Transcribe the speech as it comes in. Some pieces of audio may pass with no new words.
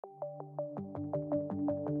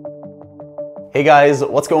Hey guys,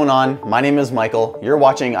 what's going on? My name is Michael, you're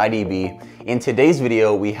watching IDB. In today's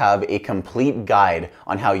video, we have a complete guide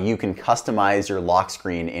on how you can customize your lock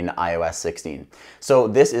screen in iOS 16. So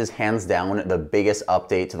this is hands down the biggest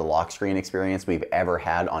update to the lock screen experience we've ever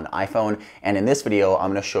had on iPhone. And in this video, I'm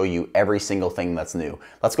gonna show you every single thing that's new.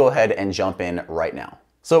 Let's go ahead and jump in right now.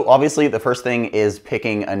 So obviously the first thing is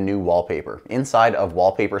picking a new wallpaper. Inside of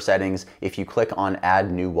wallpaper settings, if you click on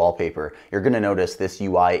add new wallpaper, you're gonna notice this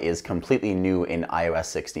UI is completely new in iOS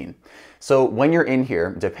 16. So when you're in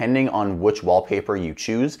here, depending on which wallpaper you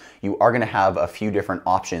choose, you are gonna have a few different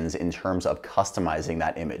options in terms of customizing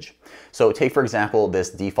that image. So take for example,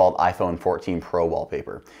 this default iPhone 14 Pro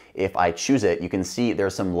wallpaper. If I choose it, you can see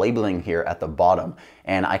there's some labeling here at the bottom,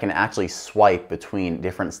 and I can actually swipe between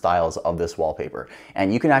different styles of this wallpaper.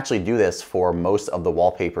 And you can actually do this for most of the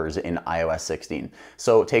wallpapers in iOS 16.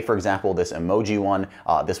 So take for example, this emoji one.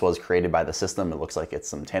 This was created by the system. It looks like it's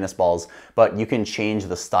some tennis balls, but you can change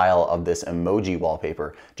the style of this emoji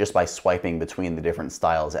wallpaper just by swiping between the different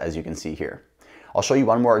styles, as you can see here. I'll show you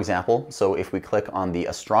one more example. So if we click on the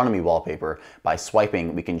astronomy wallpaper, by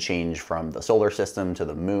swiping, we can change from the solar system to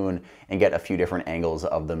the moon and get a few different angles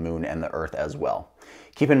of the moon and the earth as well.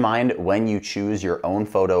 Keep in mind when you choose your own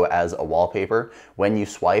photo as a wallpaper, when you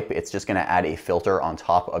swipe, it's just gonna add a filter on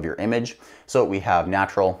top of your image. So we have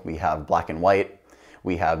natural, we have black and white,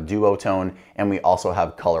 we have duotone, and we also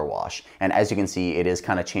have color wash. And as you can see, it is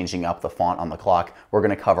kind of changing up the font on the clock. We're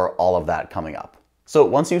gonna cover all of that coming up. So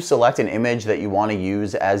once you select an image that you want to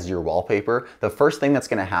use as your wallpaper, the first thing that's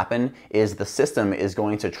going to happen is the system is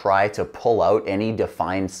going to try to pull out any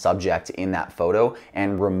defined subject in that photo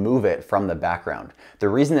and remove it from the background. The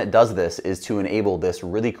reason it does this is to enable this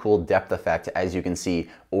really cool depth effect, as you can see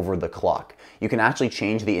over the clock. You can actually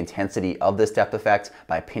change the intensity of this depth effect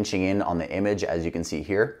by pinching in on the image, as you can see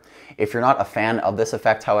here. If you're not a fan of this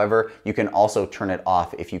effect, however, you can also turn it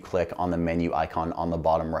off if you click on the menu icon on the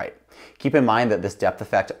bottom right. Keep in mind that this depth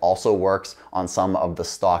effect also works on some of the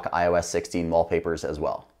stock iOS 16 wallpapers as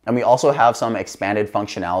well. And we also have some expanded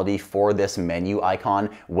functionality for this menu icon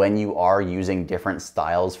when you are using different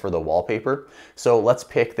styles for the wallpaper. So let's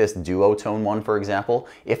pick this duotone one, for example.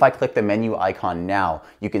 If I click the menu icon now,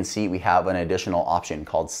 you can see we have an additional option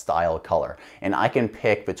called style color. And I can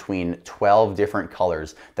pick between 12 different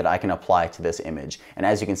colors that I can apply to this image. And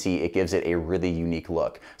as you can see, it gives it a really unique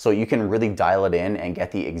look. So you can really dial it in and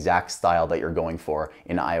get the exact style that you're going for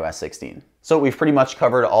in iOS 16. So we've pretty much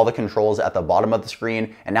covered all the controls at the bottom of the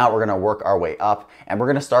screen, and now we're gonna work our way up, and we're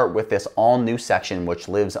gonna start with this all new section which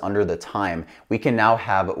lives under the time. We can now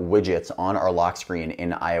have widgets on our lock screen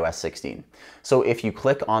in iOS 16. So if you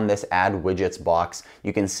click on this add widgets box,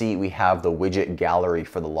 you can see we have the widget gallery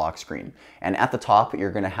for the lock screen. And at the top, you're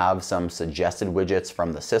gonna have some suggested widgets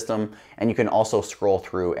from the system, and you can also scroll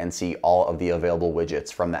through and see all of the available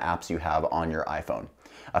widgets from the apps you have on your iPhone.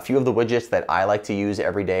 A few of the widgets that I like to use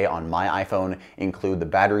every day on my iPhone include the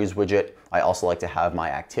batteries widget. I also like to have my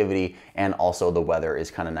activity, and also the weather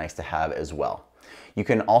is kind of nice to have as well. You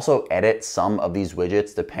can also edit some of these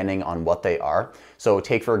widgets depending on what they are. So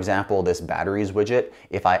take for example this batteries widget.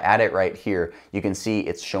 If I add it right here, you can see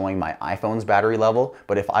it's showing my iPhone's battery level,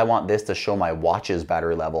 but if I want this to show my watch's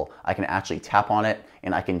battery level, I can actually tap on it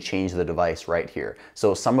and I can change the device right here.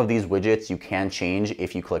 So some of these widgets you can change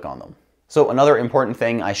if you click on them. So another important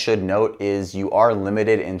thing I should note is you are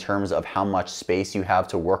limited in terms of how much space you have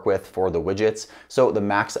to work with for the widgets. So the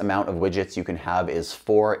max amount of widgets you can have is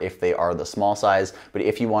 4 if they are the small size, but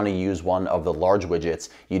if you want to use one of the large widgets,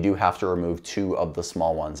 you do have to remove 2 of the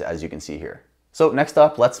small ones, as you can see here. So next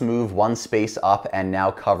up, let's move one space up and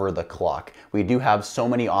now cover the clock. We do have so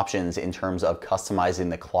many options in terms of customizing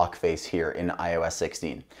the clock face here in iOS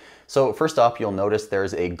 16. So first up, you'll notice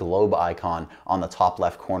there's a globe icon on the top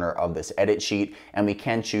left corner of this edit sheet, and we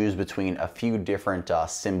can choose between a few different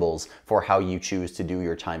symbols for how you choose to do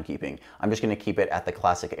your timekeeping. I'm just gonna keep it at the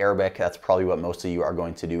classic Arabic. That's probably what most of you are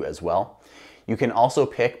going to do as well. You can also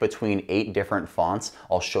pick between 8 different fonts.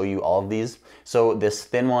 I'll show you all of these. So this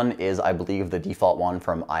thin one is, I believe, the default one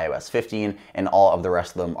from iOS 15, and all of the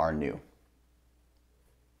rest of them are new.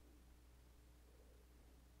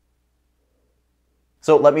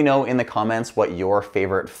 So let me know in the comments what your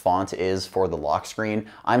favorite font is for the lock screen.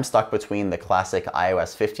 I'm stuck between the classic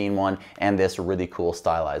iOS 15 one and this really cool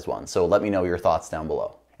stylized one. So let me know your thoughts down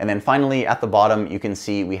below. And then finally at the bottom, you can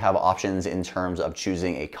see we have options in terms of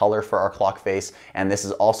choosing a color for our clock face. And this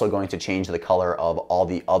is also going to change the color of all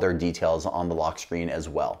the other details on the lock screen as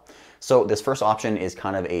well. So this first option is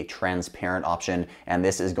kind of a transparent option, and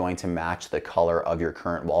this is going to match the color of your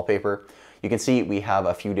current wallpaper. you can see we have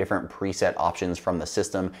a few different preset options from the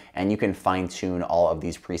system, and you can fine tune all of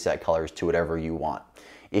these preset colors to whatever you want.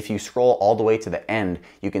 If you scroll all the way to the end,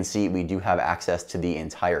 you can see we do have access to the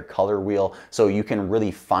entire color wheel, so you can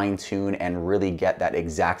really fine tune and really get that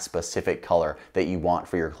exact specific color that you want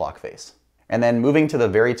for your clock face. And then moving to the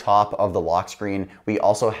very top of the lock screen, we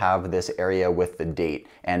also have this area with the date.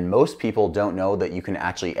 And most people don't know that you can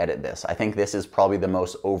actually edit this. I think this is probably the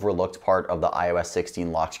most overlooked part of the iOS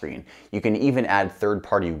 16 lock screen. You can even add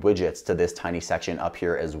third-party widgets to this tiny section up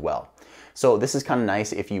here as well. So this is kind of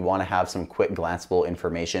nice if you want to have some quick glanceable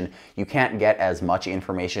information. You can't get as much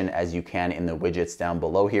information as you can in the widgets down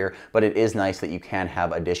below here, but it is nice that you can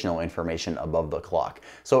have additional information above the clock.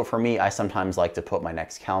 So for me, I sometimes like to put my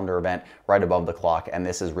next calendar event right above the clock, and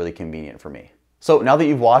this is really convenient for me. So now that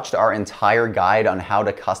you've watched our entire guide on how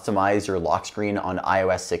to customize your lock screen on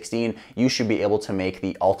iOS 16, you should be able to make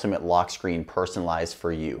the ultimate lock screen personalized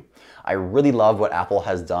for you. I really love what Apple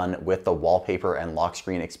has done with the wallpaper and lock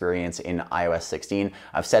screen experience in iOS 16.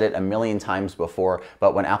 I've said it a million times before,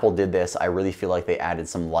 but when Apple did this, I really feel like they added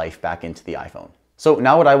some life back into the iPhone. So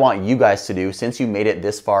now what I want you guys to do, since you made it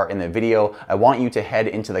this far in the video, I want you to head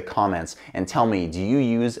into the comments and tell me, do you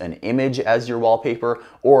use an image as your wallpaper,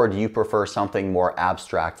 or do you prefer something more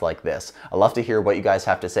abstract like this? I'd love to hear what you guys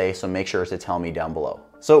have to say, so make sure to tell me down below.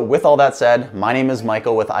 So with all that said, my name is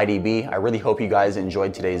Michael with IDB. I really hope you guys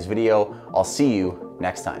enjoyed today's video. I'll see you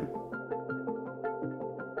next time.